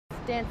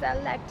Dance, I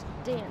like to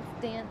dance,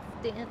 dance,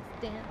 dance,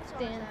 dance,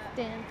 dance,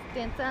 dance,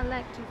 dance, I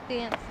like to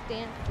dance,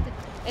 dance,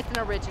 dance. It's an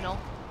original.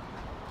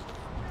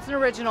 It's an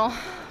original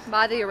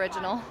by the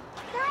original.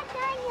 Not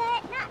done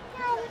yet, not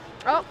done.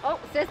 Oh, oh,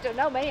 sister,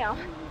 no ma'am.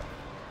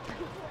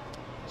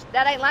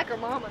 That ain't like her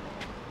mama.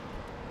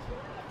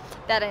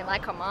 That ain't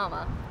like her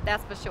mama,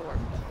 that's for sure.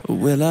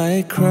 Will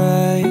I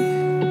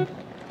cry?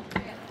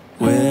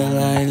 Will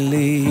I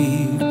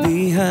leave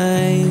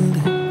behind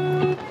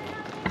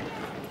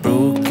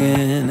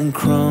broken and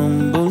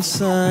crumbled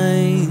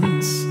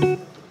signs,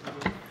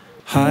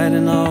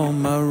 hiding all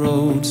my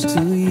roads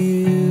to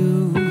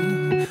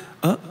you?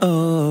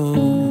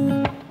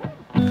 Uh-oh.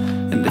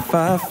 And if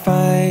I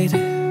fight,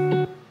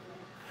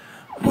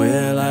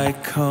 will I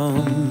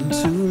come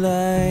to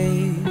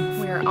life?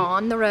 We're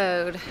on the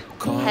road,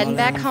 heading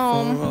back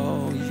home,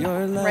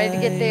 ready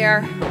to get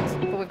there,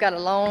 but we've got a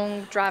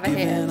long drive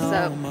ahead,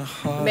 so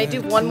we may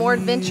do one more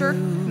adventure,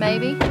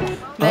 maybe.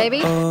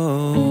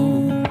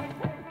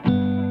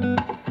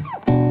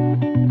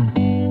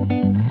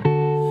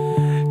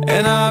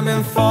 And I've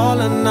been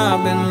falling,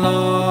 I've been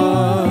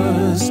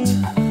lost,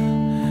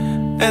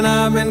 and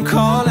I've been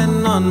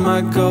calling on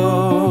my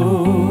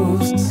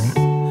ghosts.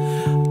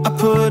 I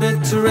put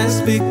it to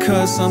rest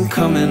because I'm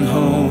coming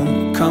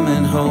home,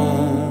 coming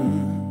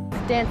home.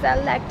 Dance, I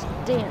like to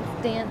dance,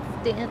 dance,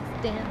 dance,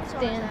 dance,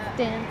 dance,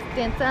 dance,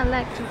 dance, I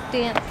like to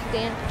dance,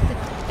 dance,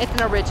 dance. It's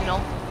an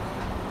original.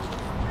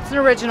 It's an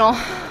original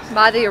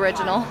by the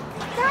original.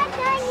 Not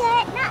done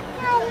yet, not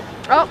done.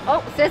 Oh,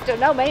 oh, sister,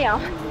 no ma'am.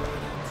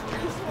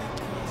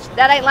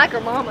 That ain't like her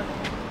mama.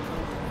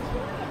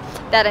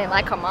 That ain't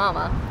like her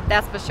mama,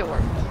 that's for sure.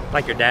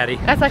 Like your daddy.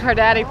 That's like her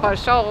daddy for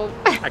sure.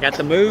 I got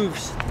the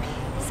moves.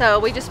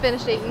 So we just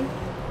finished eating.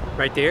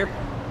 Right there. Right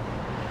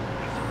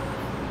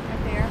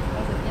there.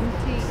 Was it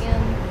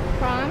MTN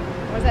Prime?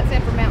 Or does that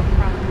stand for Mountain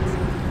Primes?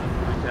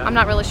 Yeah. I'm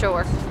not really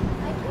sure.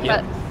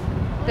 Yep.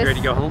 But You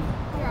ready to go home?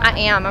 I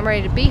am. I'm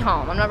ready to be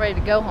home. I'm not ready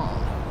to go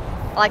home.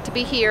 I like to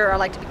be here. I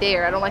like to be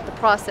there. I don't like the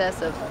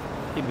process of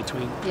In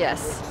between.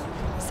 yes.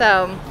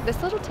 So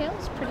this little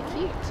town's pretty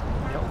cute.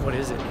 Yeah, what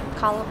is it?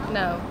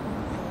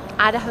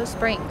 Idaho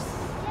Springs.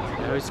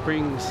 Idaho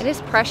Springs. It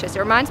is precious. It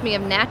reminds me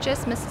of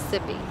Natchez,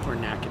 Mississippi. Or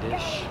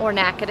Natchitoches. Or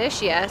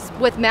Natchitoches, yes,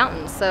 with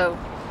mountains. So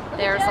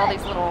there's all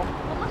these little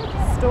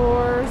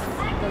stores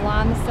that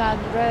line the side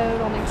of the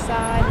road on each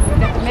side. And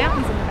we've got the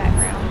mountains in the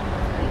background.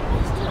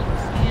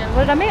 And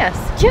what did I miss?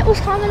 Jet was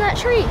climbing that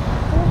tree.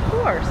 Well, of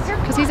course,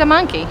 because he's a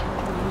monkey.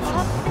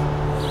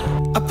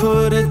 I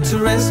put it to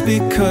rest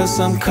because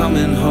I'm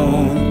coming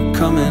home,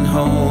 coming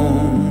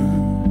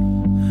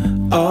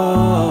home.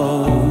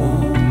 Oh.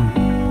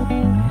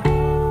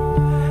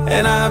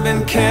 And I've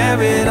been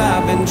carried,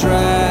 I've been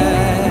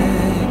dragged.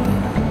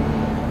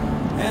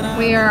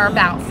 We are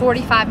about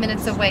 45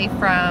 minutes away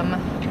from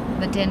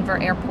the Denver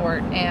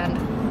airport, and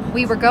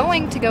we were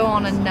going to go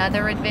on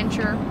another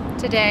adventure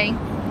today.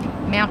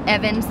 Mount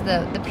Evans,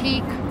 the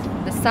peak,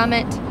 the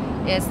summit,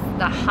 is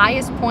the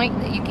highest point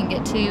that you can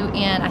get to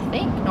in, I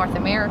think, North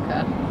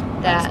America.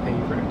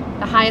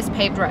 The highest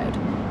paved road.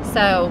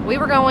 So we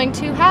were going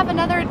to have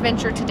another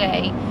adventure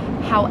today.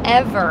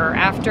 However,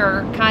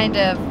 after kind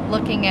of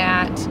looking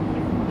at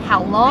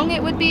how long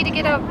it would be to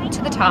get up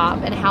to the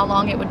top and how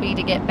long it would be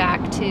to get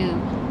back to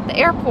the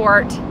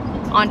airport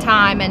on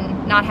time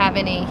and not have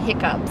any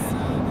hiccups,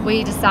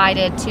 we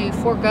decided to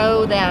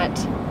forego that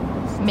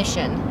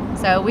mission.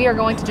 So we are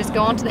going to just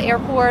go on to the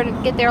airport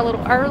and get there a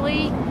little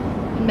early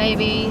and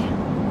maybe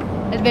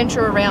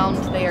adventure around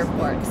the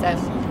airport. So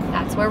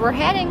that's where we're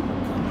heading.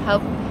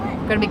 Hope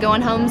we're going to be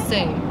going home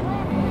soon.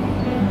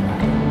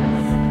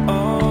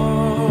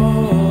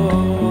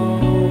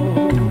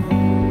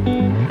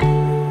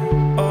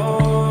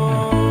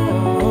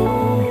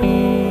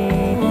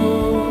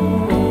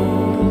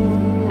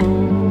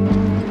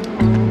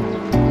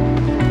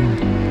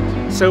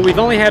 So we've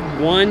only had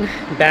one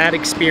bad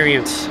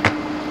experience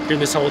through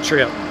this whole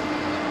trip.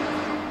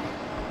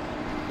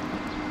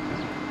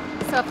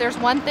 So if there's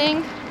one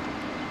thing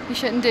you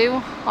shouldn't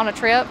do on a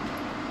trip,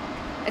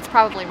 it's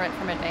probably rent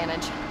from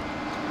Advantage.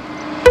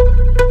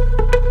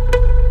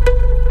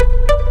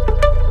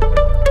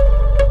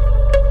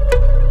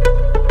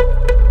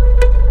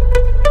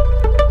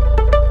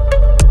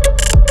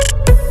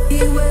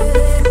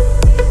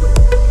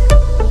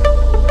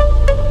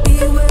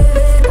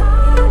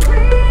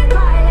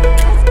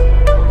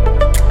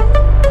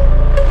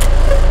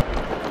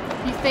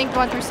 You think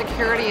going through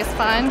security is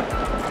fun?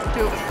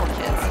 Do it with 4 kids.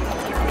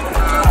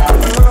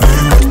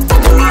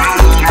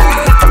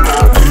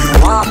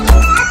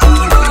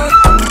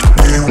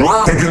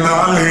 Taking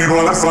our lead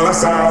while I saw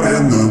us out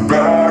in the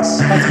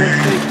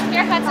backseat.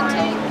 Here, had some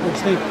tea.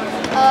 What's the?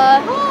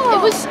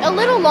 It was a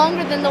little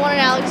longer than the one in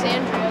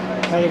Alexandria.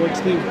 Hey,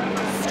 what's the?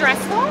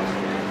 Stressful.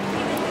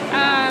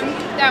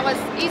 That was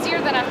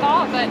easier than I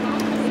thought, but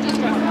just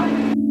stressful.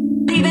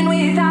 Even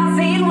without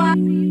saying why.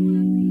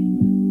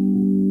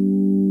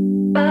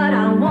 But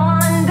I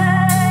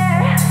wonder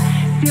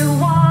if you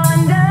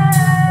wonder.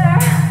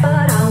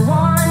 But I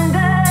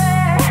wonder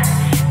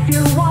if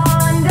you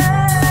wonder.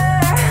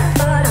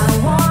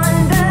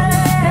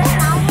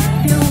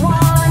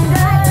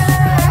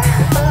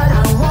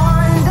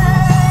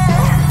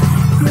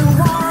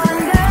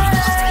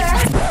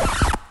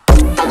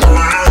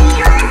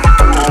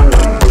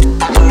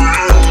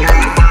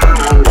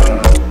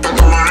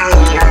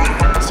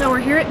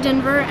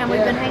 and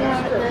we've been hanging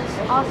out at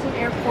this awesome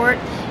airport,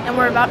 and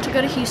we're about to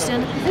go to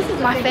Houston.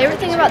 My favorite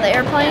thing about the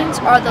airplanes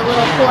are the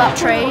little pull-out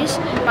trays.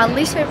 My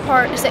least favorite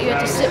part is that you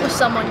have to sit with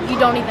someone you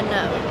don't even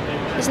know.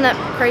 Isn't that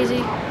crazy?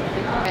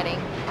 Ready.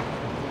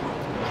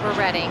 We're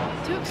ready.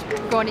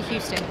 We're going to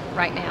Houston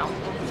right now.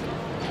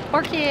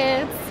 Poor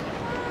kids.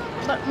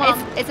 But Mom,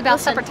 It's about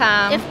listen, supper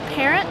time. If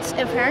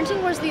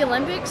parenting was the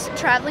Olympics,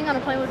 traveling on a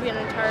plane would be an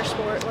entire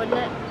sport, wouldn't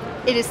it?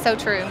 It is so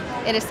true.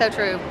 It is so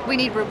true. We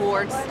need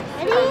rewards.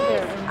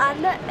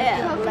 On the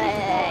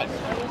airplane.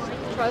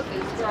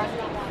 Trophies.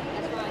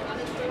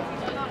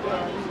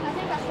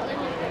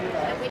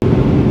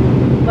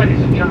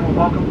 Ladies and gentlemen,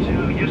 welcome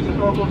to Houston.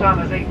 Local time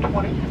is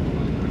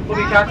 8:20. We'll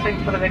be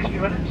taxiing for the next few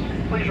minutes.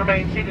 Please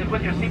remain seated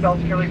with your seatbelts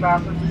securely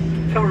fastened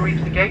until we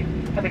reach the gate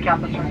and the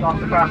captain turns off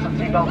the fasten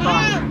seatbelt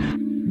sign.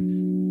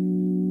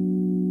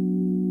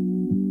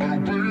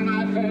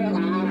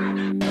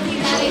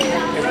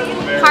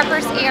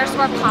 Harper's ears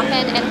were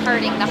popping and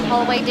hurting the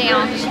whole way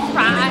down. She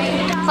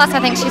cried. Plus, I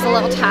think she's a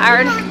little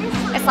tired.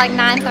 It's like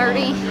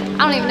 9:30. I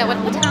don't even know what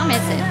time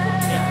is it.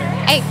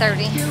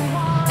 8:30.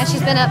 And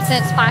she's been up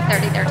since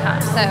 5:30 their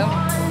time, so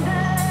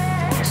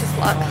it's just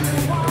luck.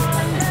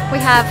 We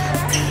have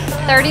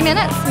 30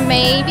 minutes,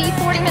 maybe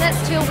 40 minutes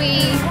till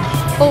we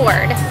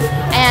board.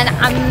 And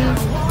I'm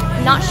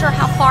not sure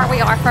how far we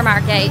are from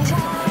our gate.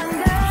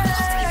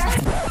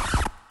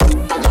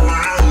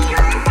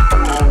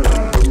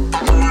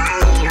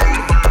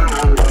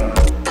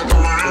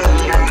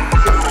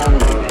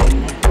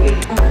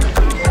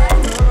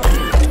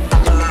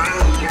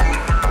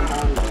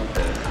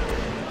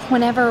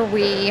 Whenever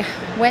we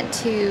went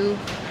to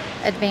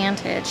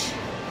Advantage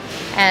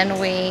and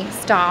we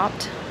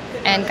stopped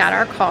and got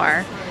our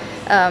car,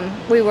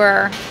 we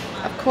were,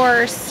 of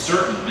course,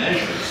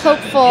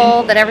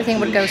 hopeful that everything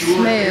would go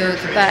smooth,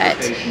 but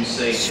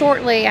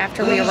shortly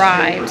after we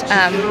arrived,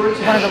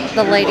 one of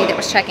the lady that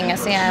was checking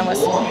us in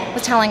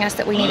was telling us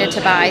that we needed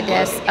to buy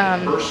this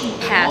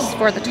pass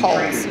for the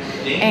tolls,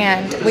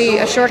 and we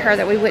assured her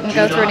that we wouldn't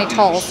go through any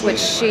tolls, which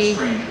she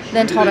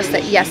then told us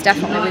that yes,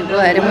 definitely we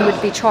would, and we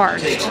would be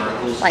charged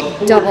like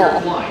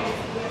double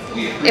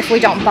if we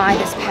don't buy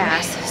this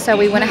pass. So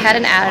we went ahead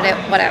and added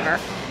it, whatever.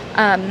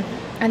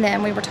 And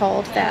then we were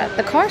told that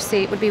the car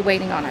seat would be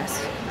waiting on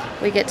us.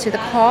 We get to the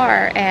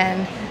car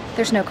and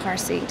there's no car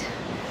seat.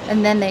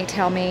 And then they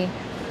tell me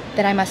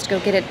that I must go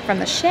get it from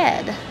the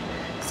shed.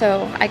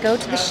 So I go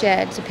to the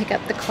shed to pick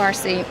up the car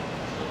seat,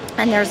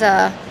 and there's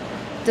a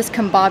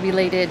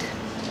discombobulated,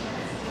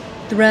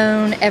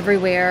 thrown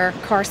everywhere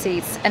car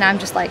seats, and I'm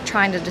just like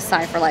trying to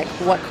decipher like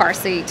what car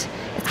seat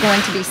is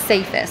going to be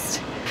safest.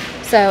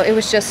 So it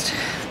was just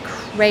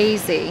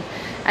crazy.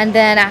 And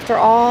then after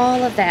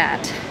all of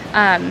that,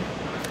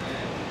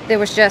 there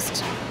was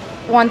just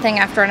one thing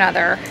after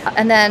another,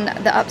 and then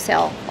the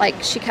upsell,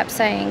 like she kept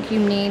saying, you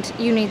need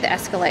the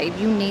Escalade,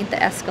 you need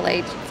the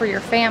Escalade for your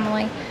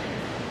family.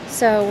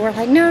 So we're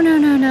like, no,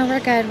 we're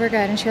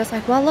good. And she was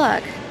like, well,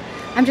 look,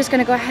 I'm just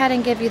gonna go ahead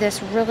and give you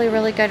this really,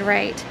 really good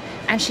rate.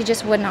 And she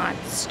just would not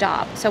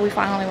stop. So we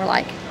finally were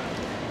like,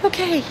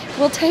 okay,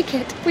 we'll take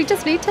it. We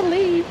just need to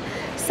leave.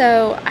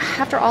 So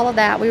after all of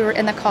that, we were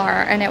in the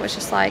car, and it was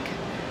just like,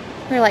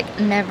 we were like,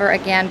 never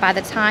again. By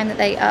the time that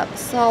they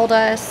upsold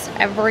us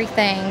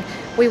everything,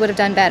 we would have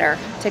done better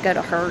to go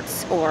to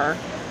Hertz or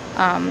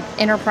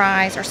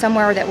Enterprise or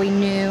somewhere that we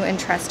knew and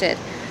trusted.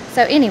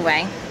 So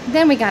anyway,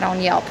 then we got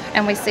on Yelp,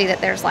 and we see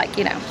that there's like,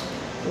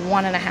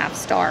 1.5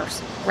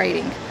 stars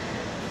rating.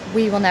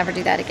 We will never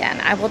do that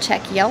again. I will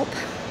check Yelp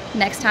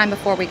next time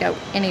before we go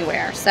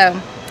anywhere. So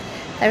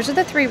those are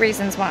the 3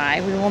 reasons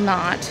why we will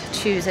not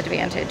choose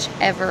Advantage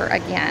ever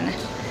again.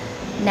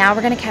 Now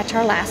we're going to catch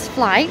our last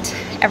flight.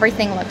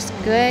 Everything looks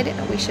good.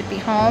 We should be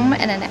home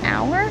in an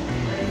hour.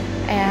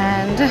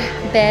 And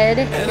bed,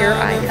 here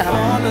I come.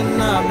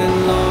 I've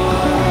been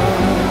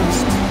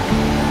lost,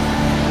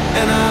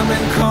 and I've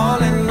been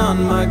calling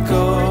on my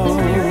ghost.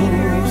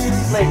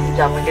 Ladies and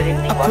gentlemen, good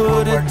evening. I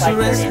put it to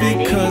rest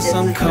because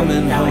I'm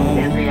coming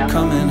home,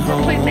 coming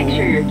home. Please make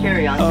sure your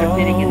carry-ons are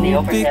fitting in the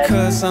overhead.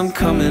 Because I'm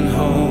coming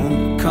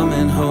home,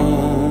 coming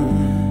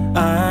home.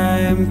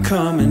 I'm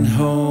coming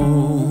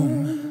home.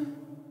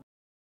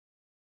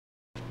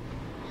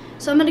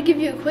 So I'm going to give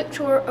you a quick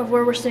tour of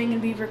where we're staying in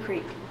Beaver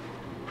Creek.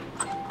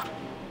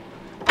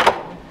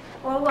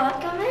 Well,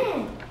 welcome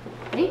in.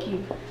 Thank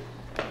you.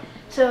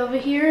 So over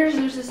here,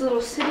 there's this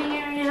little sitting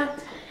area,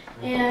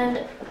 and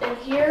in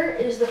here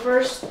is the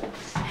first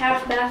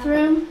half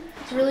bathroom.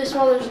 It's really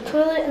small. There's a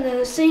toilet and then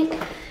a sink,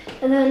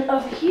 and then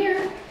over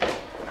here,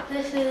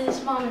 this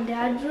is Mom and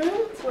Dad's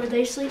room where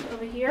they sleep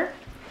over here,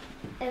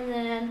 and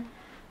then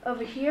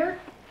over here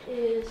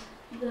is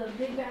the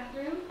big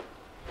bathroom,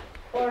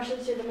 or I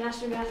should say the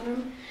master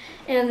bathroom,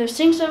 and there's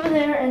sinks over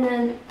there, and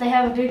then they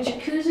have a big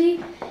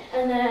jacuzzi,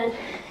 and then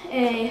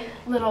a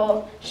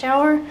little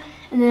shower,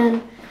 and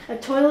then a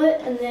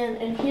toilet, and then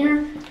in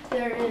here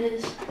there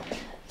is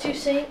 2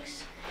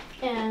 sinks,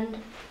 and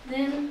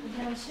then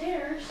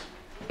downstairs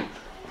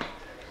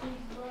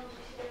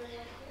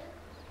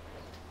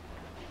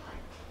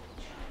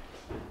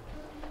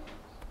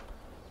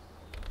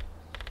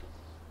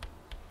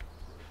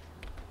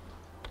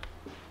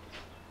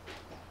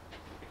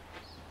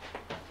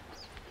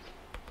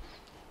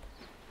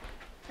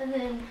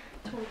And then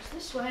towards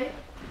this way,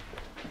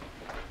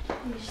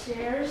 these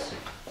stairs.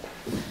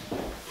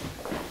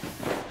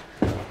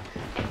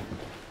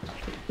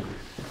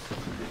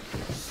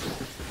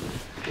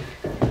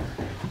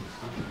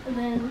 And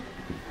then,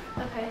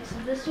 okay, so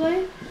this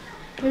way,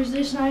 there's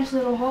this nice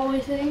little hallway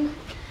thing.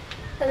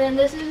 And then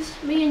this is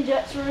me and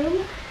Jet's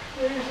room.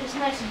 There's this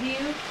nice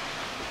view.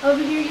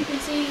 Over here you can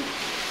see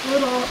a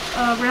little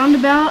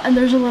roundabout, and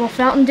there's a little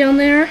fountain down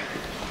there.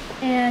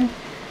 And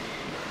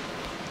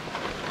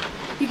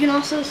you can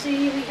also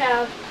see we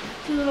have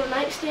 2 little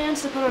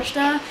nightstands to put our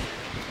stuff.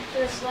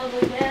 This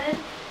lovely bed.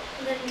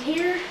 And then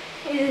here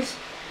is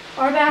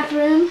our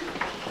bathroom.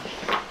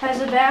 Has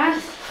a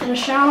bath and a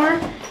shower,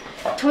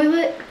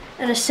 toilet,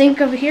 and a sink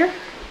over here.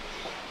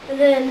 And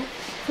then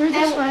through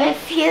this way.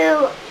 If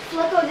you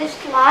flick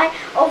this light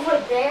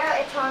over there,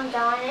 it turns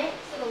on it.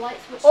 So the light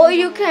switch Or turns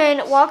you on.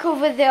 can walk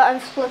over there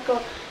and flick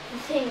the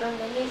thing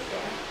underneath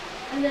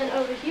there. And then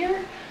over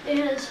here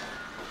is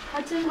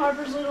Hudson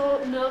Harbor's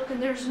little nook,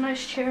 and there's a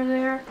nice chair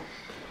there,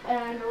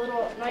 and a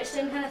little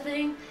nightstand kind of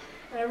thing,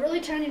 and a really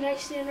tiny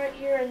nightstand right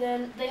here, and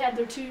then they have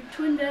their 2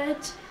 twin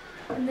beds.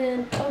 And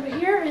then over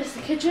here is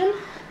the kitchen.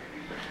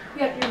 You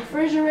got your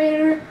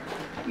refrigerator,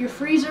 your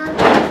freezer,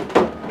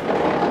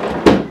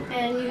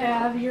 and you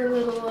have your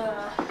little,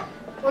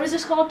 what is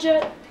this called,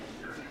 Jet?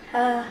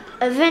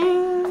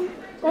 Oven.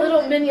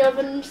 Little mini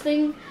ovens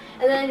thing,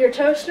 and then your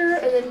toaster,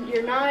 and then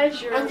your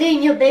knives, And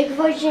then your big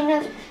version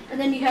of. and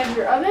then you have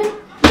your oven,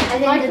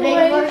 And then the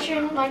big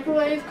version.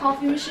 microwave,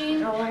 coffee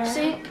machine, Or whatever.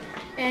 sink,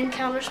 and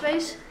counter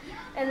space.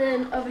 And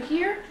then over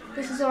here,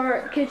 this is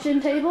our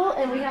kitchen table,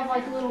 and we have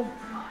like a little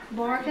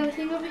bar kind of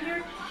thing over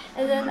here.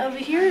 And then over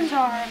here is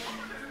our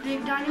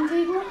big dining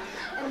table.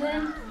 And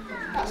then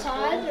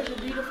outside, there's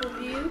a beautiful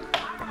view.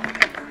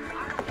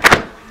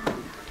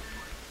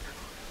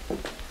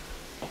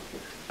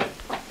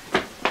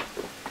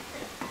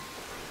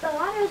 The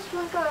water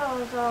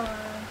sprinkles are.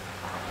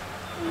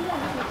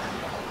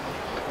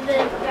 And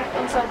then back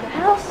inside the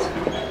house,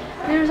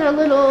 there's our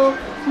little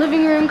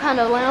living room kind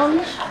of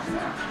lounge.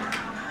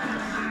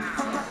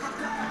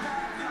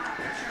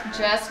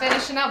 Just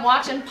finishing up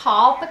watching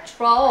Paw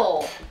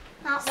Patrol.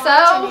 Not So,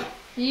 watching it.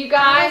 you I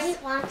guys,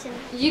 wasn't watching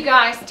it. you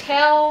guys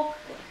tell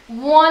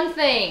one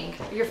thing,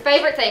 your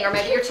favorite thing, or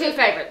maybe your 2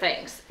 favorite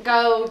things.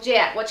 Go,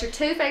 Jet. What's your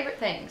 2 favorite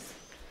things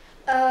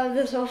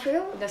This whole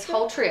field? this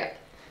whole trip?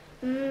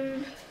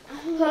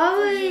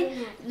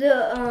 Probably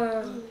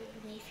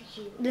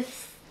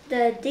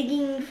the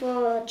digging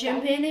for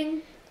Gym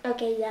painting.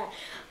 Okay, yeah.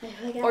 I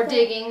forgot Or that.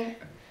 digging?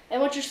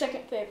 And what's your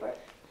second favorite?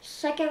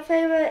 Second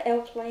favorite,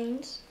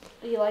 airplanes.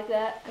 You like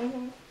that?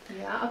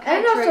 Yeah. Okay.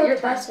 And Trey, also your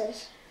the turn.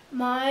 buses.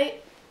 My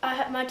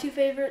 2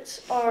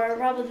 favorites are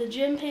probably the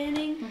gym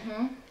painting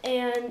Mhm.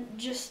 and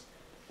just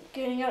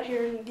getting out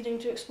here and getting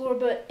to explore.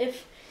 But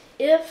if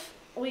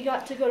we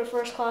got to go to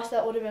first class,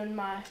 that would have been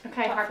my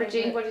Okay, top Harper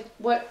G. favorite.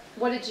 What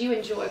did you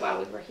enjoy while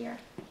we were here?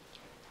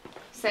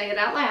 Say it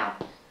out loud.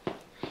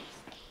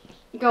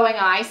 Going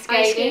ice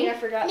skating. I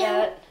forgot No.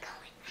 that.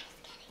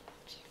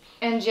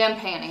 And gym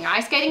painting.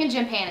 Ice skating and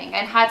gym painting.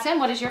 And Hudson,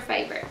 what is your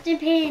favorite? Gym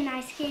painting,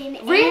 ice skating,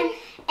 Really?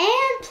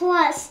 and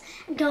plus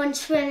going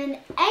swimming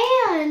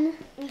and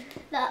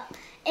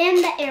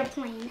the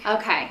airplane.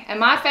 Okay. And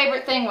my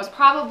favorite thing was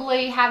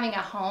probably having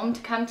a home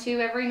to come to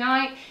every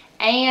night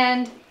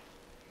and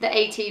the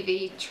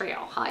ATV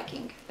trail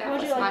hiking. That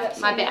Why'd was you like that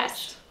so my much?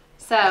 best.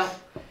 So,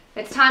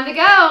 it's time to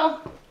go.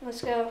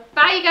 Let's go.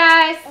 Bye, you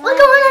guys. We're going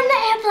on the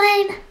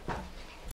airplane.